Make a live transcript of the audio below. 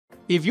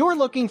If you're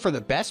looking for the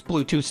best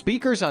Bluetooth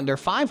speakers under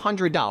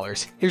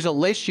 $500, here's a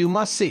list you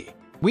must see.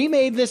 We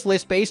made this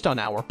list based on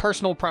our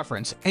personal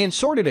preference and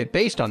sorted it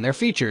based on their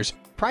features,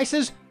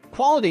 prices,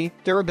 quality,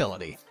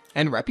 durability,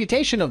 and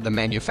reputation of the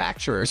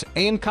manufacturers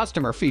and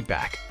customer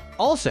feedback.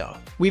 Also,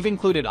 we've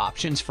included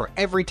options for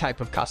every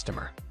type of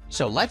customer.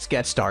 So let's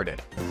get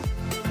started.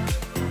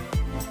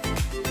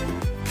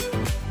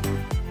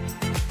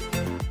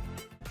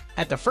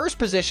 At the first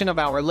position of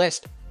our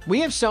list, we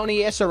have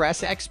Sony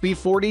SRS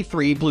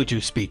XB43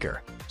 Bluetooth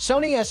speaker.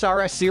 Sony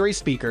SRS series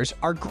speakers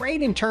are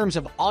great in terms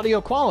of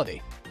audio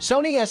quality.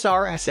 Sony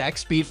SRS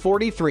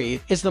XB43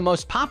 is the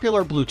most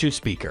popular Bluetooth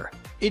speaker.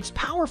 Its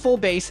powerful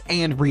bass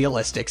and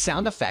realistic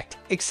sound effect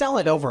excel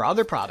it over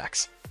other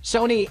products.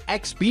 Sony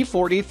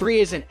XB43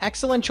 is an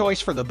excellent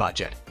choice for the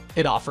budget.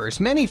 It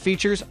offers many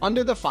features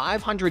under the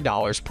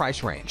 $500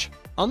 price range.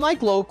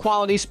 Unlike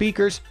low-quality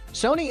speakers,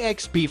 Sony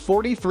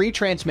XB43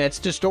 transmits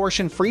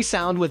distortion-free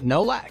sound with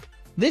no lag.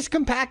 This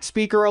compact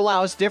speaker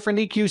allows different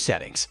EQ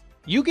settings.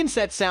 You can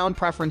set sound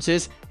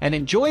preferences and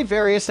enjoy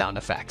various sound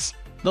effects.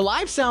 The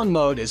live sound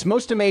mode is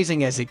most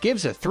amazing as it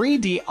gives a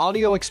 3D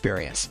audio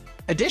experience.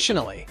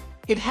 Additionally,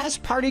 it has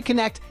Party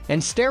Connect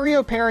and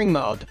stereo pairing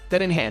mode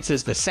that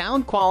enhances the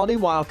sound quality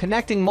while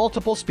connecting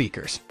multiple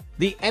speakers.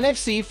 The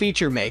NFC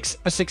feature makes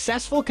a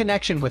successful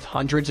connection with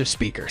hundreds of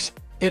speakers.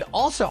 It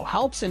also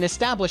helps in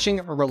establishing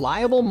a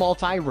reliable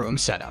multi-room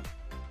setup.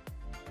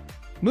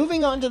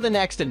 Moving on to the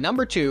next at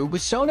number 2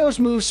 with Sonos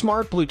Move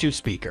Smart Bluetooth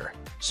Speaker.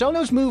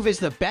 Sonos Move is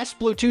the best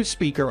Bluetooth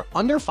speaker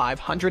under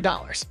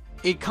 $500.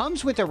 It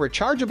comes with a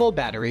rechargeable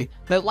battery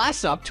that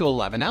lasts up to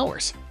 11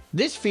 hours.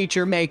 This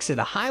feature makes it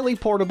a highly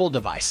portable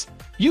device.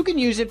 You can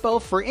use it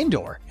both for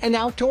indoor and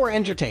outdoor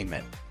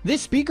entertainment.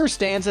 This speaker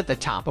stands at the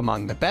top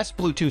among the best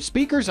Bluetooth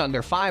speakers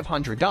under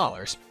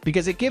 $500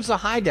 because it gives a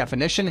high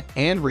definition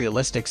and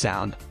realistic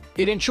sound.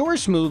 It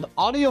ensures smooth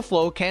audio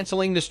flow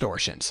canceling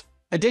distortions.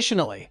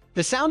 Additionally,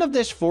 the sound of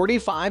this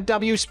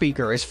 45W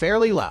speaker is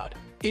fairly loud.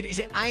 It is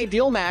an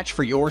ideal match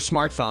for your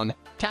smartphone,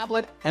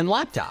 tablet, and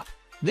laptop.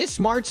 This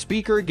smart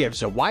speaker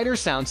gives a wider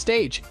sound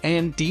stage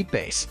and deep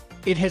bass.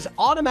 It has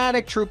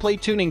automatic TruePlay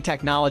tuning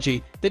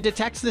technology that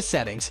detects the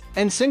settings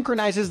and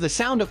synchronizes the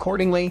sound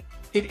accordingly.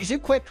 It is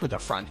equipped with a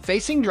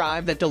front-facing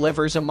drive that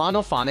delivers a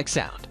monophonic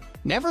sound.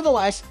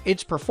 Nevertheless,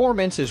 its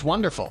performance is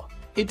wonderful.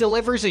 It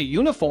delivers a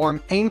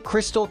uniform and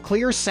crystal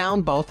clear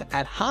sound both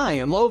at high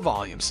and low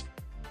volumes.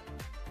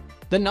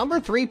 The number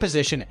 3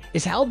 position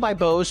is held by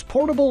Bose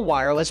Portable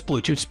Wireless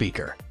Bluetooth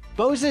Speaker.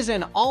 Bose is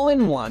an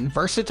all-in-one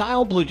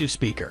versatile Bluetooth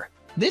speaker.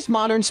 This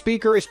modern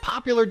speaker is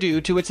popular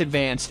due to its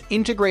advanced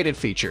integrated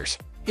features.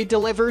 It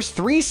delivers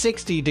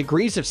 360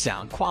 degrees of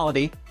sound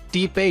quality,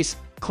 deep bass,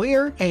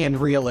 clear,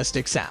 and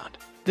realistic sound.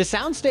 The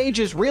soundstage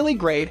is really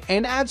great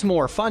and adds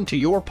more fun to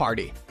your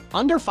party.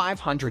 Under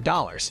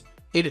 $500,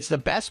 it is the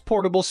best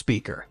portable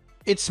speaker.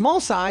 Its small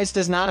size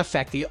does not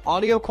affect the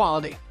audio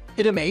quality.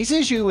 It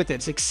amazes you with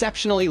its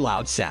exceptionally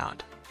loud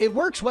sound. It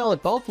works well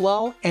at both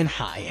low and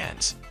high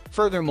ends.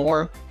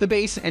 Furthermore, the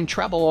bass and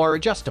treble are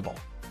adjustable.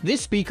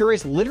 This speaker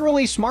is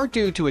literally smart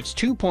due to its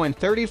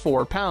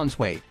 2.34 pounds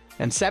weight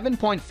and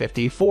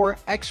 7.54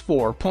 x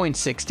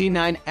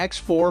 4.69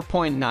 x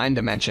 4.9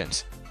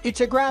 dimensions. It's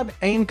a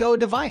grab-and-go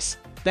device.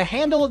 The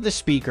handle of the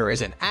speaker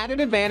is an added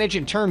advantage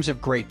in terms of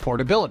great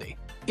portability.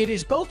 It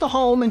is both a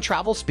home and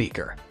travel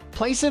speaker.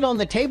 Place it on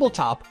the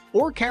tabletop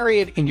or carry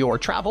it in your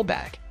travel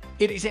bag.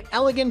 It is an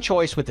elegant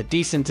choice with a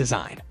decent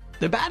design.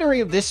 The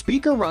battery of this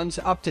speaker runs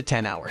up to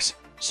 10 hours,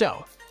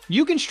 so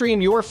you can stream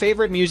your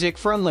favorite music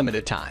for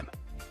unlimited time.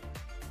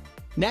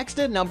 Next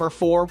at number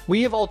 4,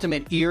 we have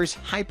Ultimate Ears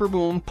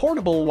Hyperboom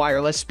Portable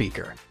Wireless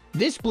Speaker.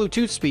 This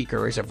Bluetooth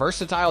speaker is a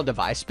versatile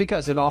device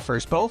because it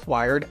offers both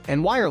wired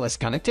and wireless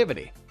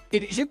connectivity.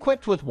 It is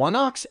equipped with one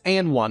aux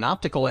and one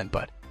optical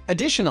input.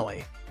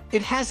 Additionally,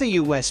 it has a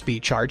USB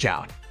charge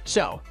out,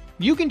 so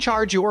you can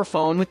charge your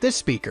phone with this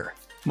speaker.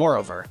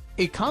 Moreover,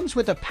 it comes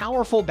with a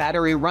powerful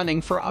battery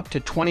running for up to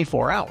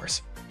 24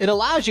 hours. It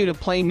allows you to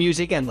play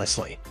music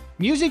endlessly.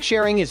 Music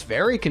sharing is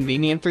very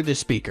convenient through this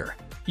speaker.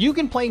 You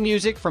can play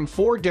music from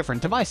 4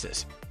 different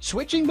devices.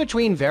 Switching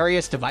between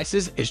various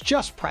devices is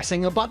just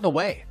pressing a button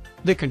away.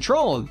 The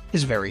control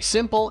is very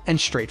simple and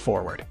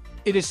straightforward.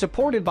 It is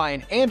supported by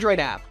an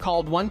Android app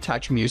called One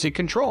Touch Music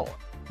Control.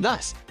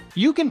 Thus,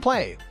 you can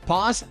play,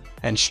 pause,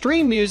 and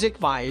stream music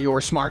via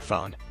your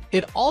smartphone.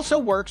 It also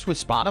works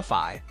with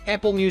Spotify,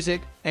 Apple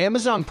Music,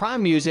 Amazon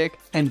Prime Music,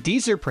 and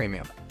Deezer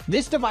Premium.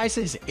 This device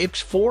is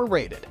IPX4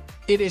 rated.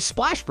 It is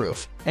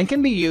splash-proof and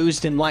can be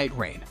used in light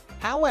rain.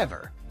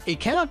 However, it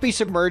cannot be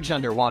submerged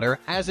underwater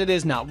as it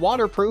is not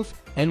waterproof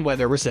and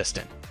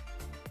weather-resistant.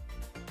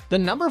 The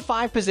number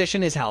 5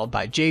 position is held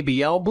by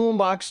JBL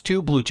Boombox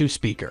 2 Bluetooth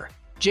speaker.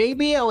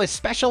 JBL is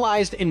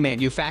specialized in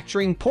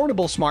manufacturing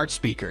portable smart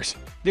speakers.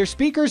 Their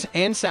speakers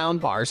and sound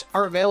bars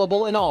are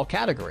available in all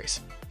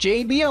categories.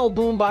 JBL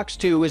Boombox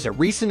 2 is a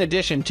recent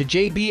addition to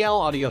JBL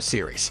Audio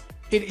series.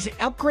 It is an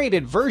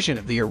upgraded version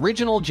of the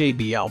original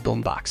JBL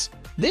Boombox.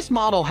 This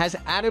model has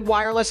added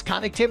wireless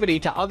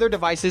connectivity to other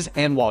devices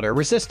and water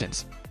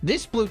resistance.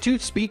 This Bluetooth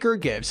speaker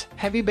gives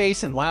heavy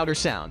bass and louder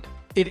sound.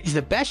 It is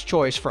the best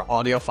choice for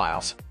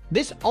audiophiles.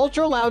 This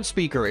ultra-loud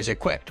speaker is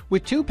equipped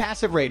with 2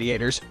 passive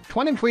radiators,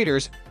 20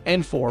 tweeters,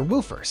 and 4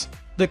 woofers.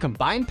 The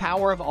combined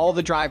power of all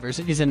the drivers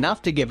is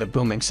enough to give a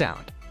booming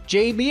sound.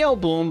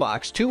 JBL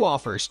Boombox 2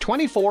 offers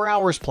 24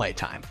 hours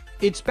playtime.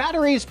 Its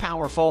battery is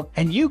powerful,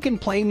 and you can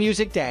play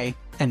music day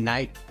and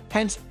night.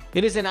 Hence,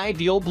 it is an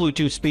ideal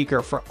Bluetooth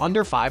speaker for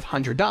under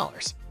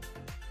 $500.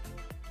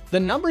 The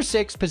number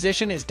 6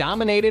 position is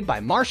dominated by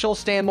Marshall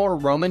Stanmore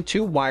Roman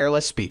 2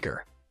 wireless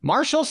speaker.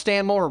 Marshall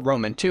Stanmore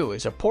Roman 2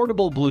 is a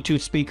portable Bluetooth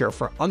speaker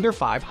for under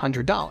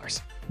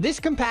 $500. This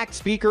compact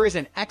speaker is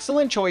an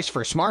excellent choice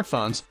for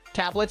smartphones,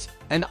 tablets,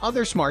 and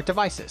other smart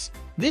devices.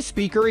 This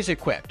speaker is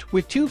equipped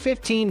with 2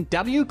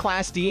 15W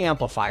Class D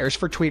amplifiers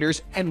for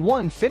tweeters and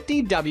 1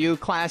 50W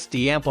Class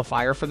D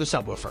amplifier for the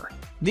subwoofer.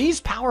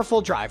 These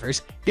powerful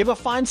drivers give a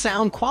fine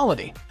sound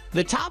quality.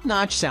 The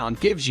top-notch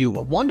sound gives you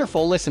a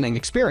wonderful listening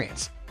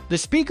experience. The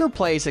speaker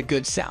plays a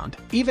good sound,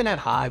 even at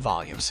high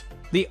volumes.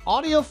 The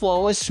audio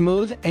flow is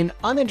smooth and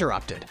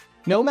uninterrupted.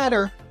 No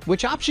matter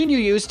which option you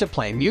use to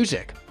play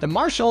music, the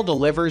Marshall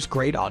delivers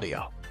great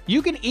audio.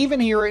 You can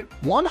even hear it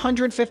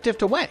 150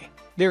 feet away.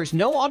 There is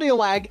no audio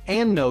lag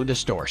and no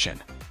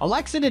distortion.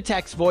 Alexa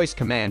detects voice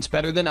commands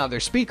better than other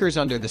speakers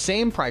under the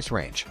same price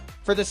range.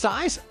 For the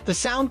size, the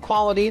sound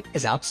quality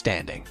is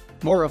outstanding.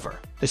 Moreover,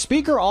 the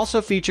speaker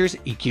also features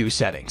EQ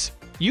settings.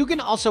 You can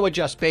also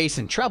adjust bass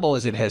and treble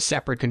as it has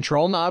separate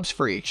control knobs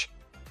for each.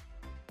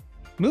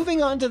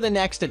 Moving on to the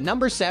next at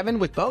number 7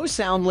 with Bose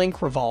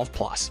SoundLink Revolve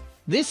Plus.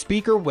 This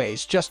speaker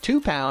weighs just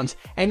 2 pounds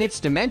and its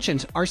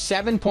dimensions are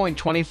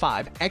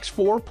 7.25 x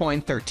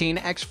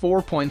 4.13 x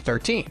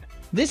 4.13.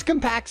 This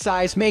compact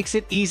size makes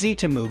it easy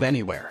to move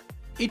anywhere.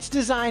 Its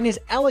design is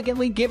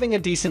elegantly giving a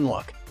decent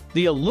look.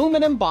 The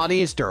aluminum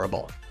body is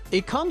durable.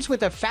 It comes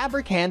with a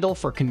fabric handle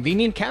for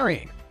convenient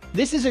carrying.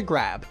 This is a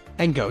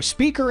grab-and-go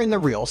speaker in the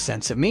real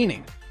sense of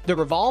meaning. The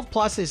Revolve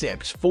Plus is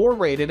IPS4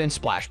 rated and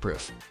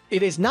splash-proof.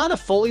 It is not a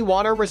fully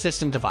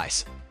water-resistant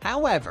device.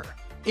 However,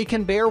 it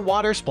can bear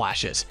water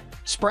splashes,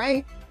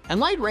 spray, and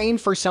light rain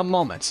for some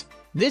moments.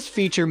 This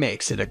feature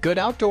makes it a good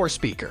outdoor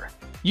speaker.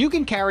 You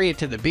can carry it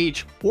to the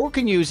beach or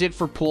can use it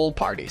for pool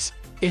parties.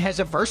 It has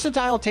a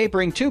versatile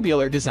tapering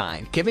tubular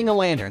design, giving a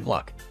lantern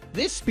look.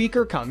 This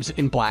speaker comes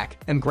in black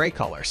and gray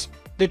colors.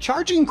 The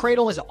charging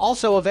cradle is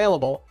also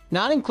available,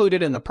 not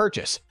included in the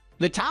purchase.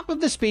 The top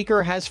of the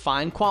speaker has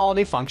fine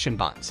quality function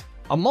buttons.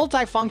 A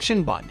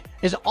multi-function button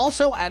is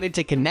also added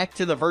to connect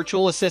to the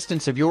virtual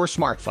assistants of your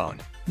smartphone.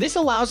 This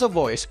allows a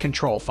voice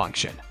control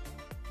function.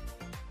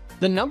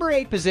 The number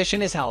 8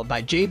 position is held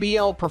by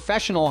JBL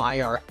Professional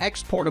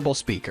IR-X Portable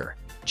Speaker.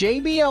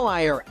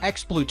 JBL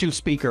IR-X Bluetooth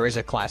speaker is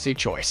a classy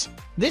choice.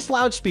 This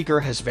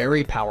loudspeaker has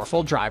very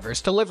powerful drivers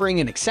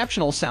delivering an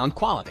exceptional sound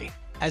quality.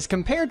 As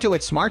compared to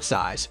its smart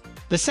size,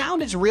 the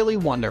sound is really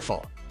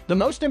wonderful. The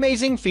most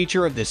amazing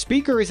feature of this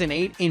speaker is an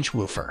 8-inch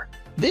woofer.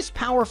 This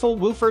powerful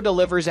woofer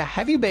delivers a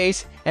heavy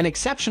bass and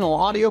exceptional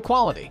audio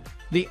quality.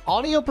 The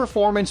audio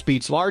performance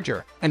beats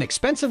larger and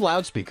expensive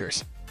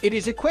loudspeakers. It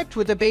is equipped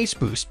with a bass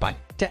boost button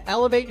to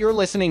elevate your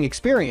listening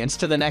experience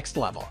to the next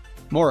level.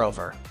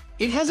 Moreover,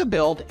 it has a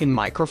built-in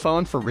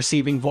microphone for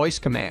receiving voice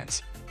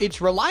commands.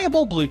 Its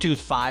reliable Bluetooth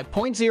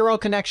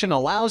 5.0 connection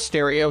allows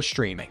stereo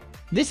streaming.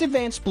 This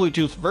advanced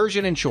Bluetooth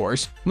version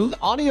ensures smooth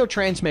audio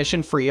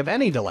transmission free of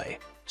any delay.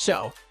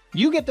 So,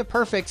 you get the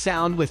perfect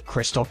sound with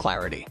crystal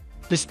clarity.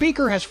 The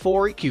speaker has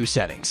 4 EQ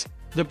settings.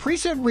 The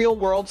preset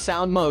real-world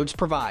sound modes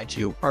provide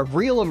you a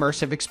real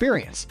immersive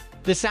experience.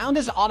 The sound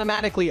is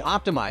automatically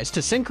optimized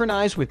to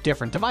synchronize with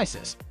different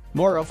devices.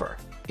 Moreover,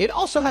 it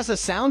also has a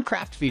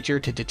Soundcraft feature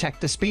to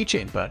detect the speech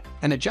input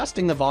and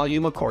adjusting the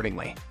volume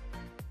accordingly.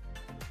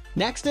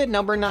 Next at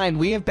number 9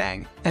 we have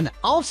Bang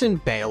 & Olufsen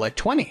Beloit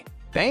 20.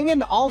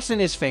 Bang &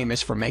 Olufsen is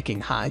famous for making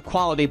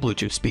high-quality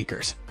Bluetooth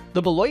speakers.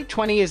 The Beloit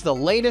 20 is the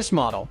latest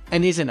model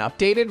and is an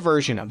updated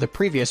version of the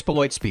previous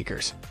Beloit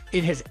speakers.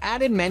 It has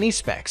added many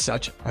specs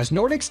such as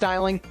Nordic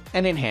styling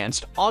and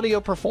enhanced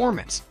audio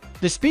performance.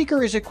 The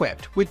speaker is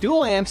equipped with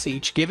dual amps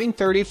each giving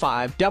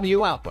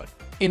 35W output.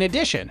 In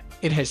addition,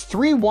 it has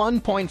 3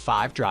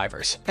 1.5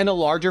 drivers and a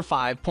larger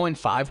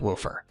 5.5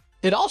 woofer.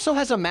 It also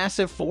has a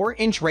massive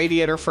 4-inch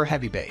radiator for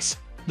heavy bass.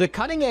 The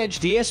cutting-edge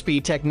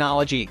DSP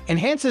technology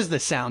enhances the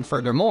sound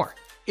furthermore.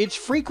 Its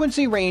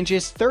frequency range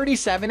is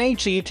 37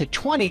 Hz to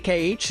 20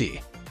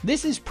 kHz.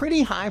 This is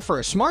pretty high for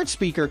a smart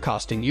speaker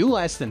costing you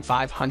less than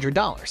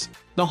 $500.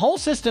 The whole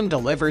system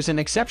delivers an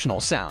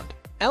exceptional sound.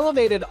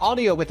 Elevated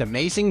audio with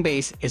amazing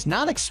bass is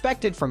not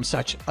expected from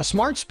such a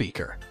smart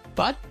speaker.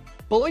 But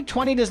Beloit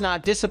 20 does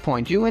not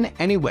disappoint you in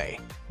any way.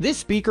 This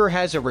speaker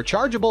has a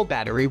rechargeable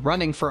battery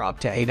running for up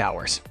to 8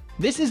 hours.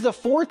 This is the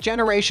 4th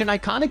generation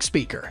iconic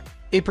speaker.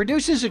 It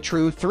produces a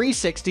true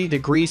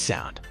 360-degree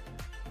sound.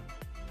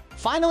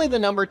 Finally, the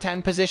number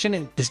 10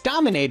 position is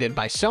dominated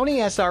by Sony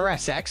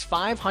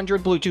SRS-X500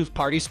 Bluetooth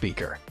Party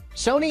Speaker.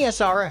 Sony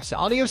SRS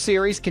Audio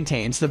Series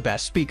contains the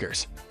best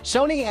speakers.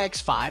 Sony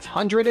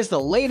X500 is the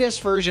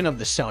latest version of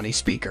the Sony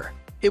speaker.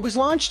 It was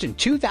launched in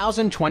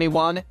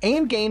 2021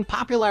 and gained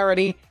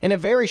popularity in a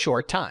very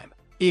short time.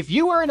 If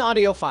you are an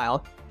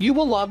audiophile, you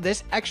will love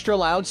this extra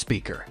loud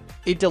speaker.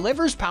 It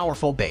delivers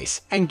powerful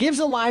bass and gives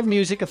a live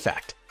music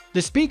effect.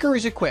 The speaker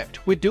is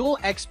equipped with dual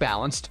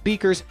X-balanced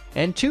speakers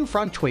and 2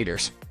 front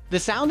tweeters. The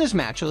sound is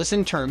matchless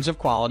in terms of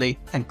quality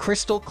and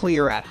crystal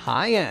clear at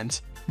high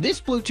ends.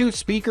 This Bluetooth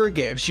speaker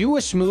gives you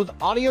a smooth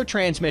audio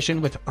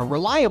transmission with a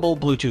reliable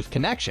Bluetooth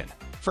connection.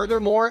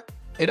 Furthermore,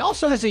 it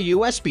also has a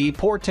USB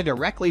port to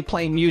directly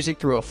play music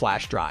through a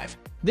flash drive.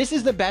 This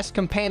is the best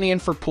companion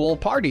for pool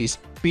parties,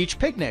 beach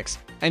picnics,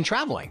 and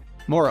traveling.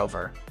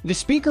 Moreover, the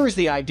speaker is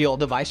the ideal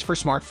device for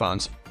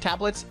smartphones,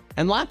 tablets,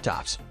 and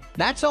laptops.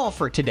 That's all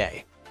for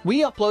today. We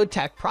upload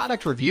tech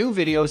product review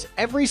videos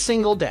every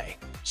single day.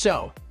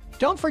 So,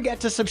 don't forget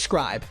to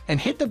subscribe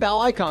and hit the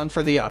bell icon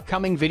for the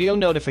upcoming video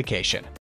notification.